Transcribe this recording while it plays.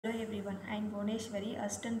everyone. I am Bhuvaneswari,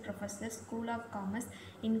 Assistant Professor, School of Commerce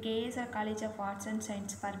in KSR College of Arts and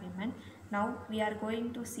Science for Women. Now we are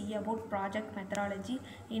going to see about project methodology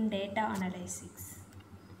in data analysis.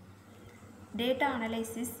 Data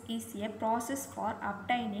analysis is a process for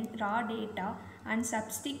obtaining raw data and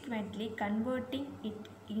subsequently converting it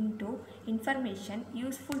into information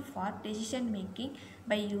useful for decision making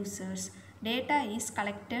by users. Data is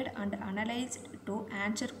collected and analyzed to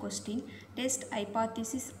answer questions, test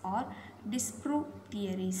hypotheses or disprove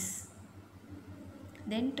theories.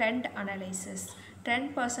 Then trend analysis.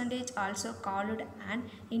 Trend percentage, also called an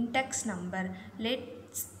index number,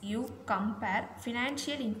 lets you compare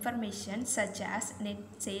financial information such as net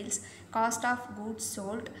sales, cost of goods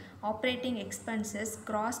sold, operating expenses,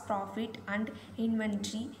 gross profit and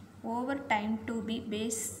inventory over time to be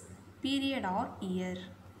base period or year.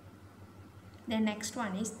 The next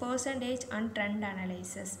one is percentage and trend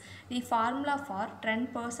analysis. The formula for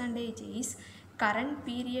trend percentage is current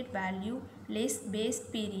period value less base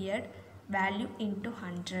period value into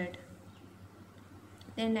 100.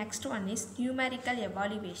 The next one is numerical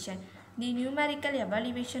evaluation. The numerical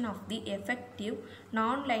evaluation of the effective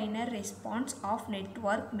non-linear response of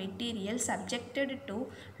network material subjected to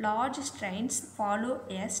large strains follow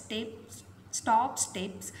a stop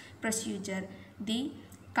steps procedure. The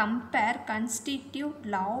compare constitutive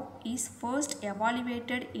law is first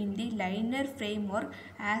evaluated in the linear framework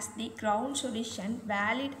as the ground solution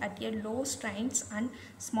valid at a low strains and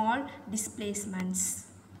small displacements.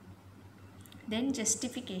 Then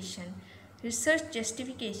justification. Research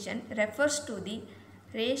justification refers to the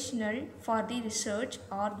rationale for the research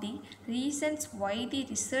or the reasons why the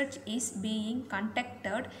research is being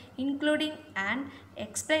conducted, including an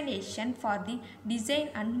explanation for the design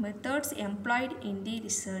and methods employed in the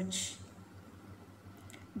research.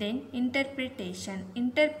 Then interpretation.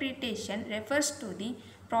 Interpretation refers to the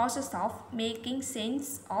process of making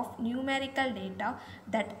sense of numerical data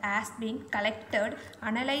that has been collected,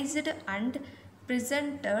 analyzed and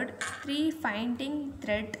presented through finding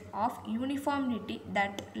thread of uniformity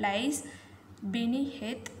that lies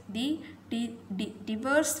beneath the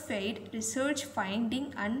diversified research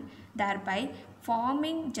finding and thereby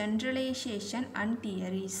forming generalization and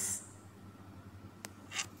theories.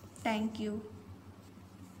 Thank you.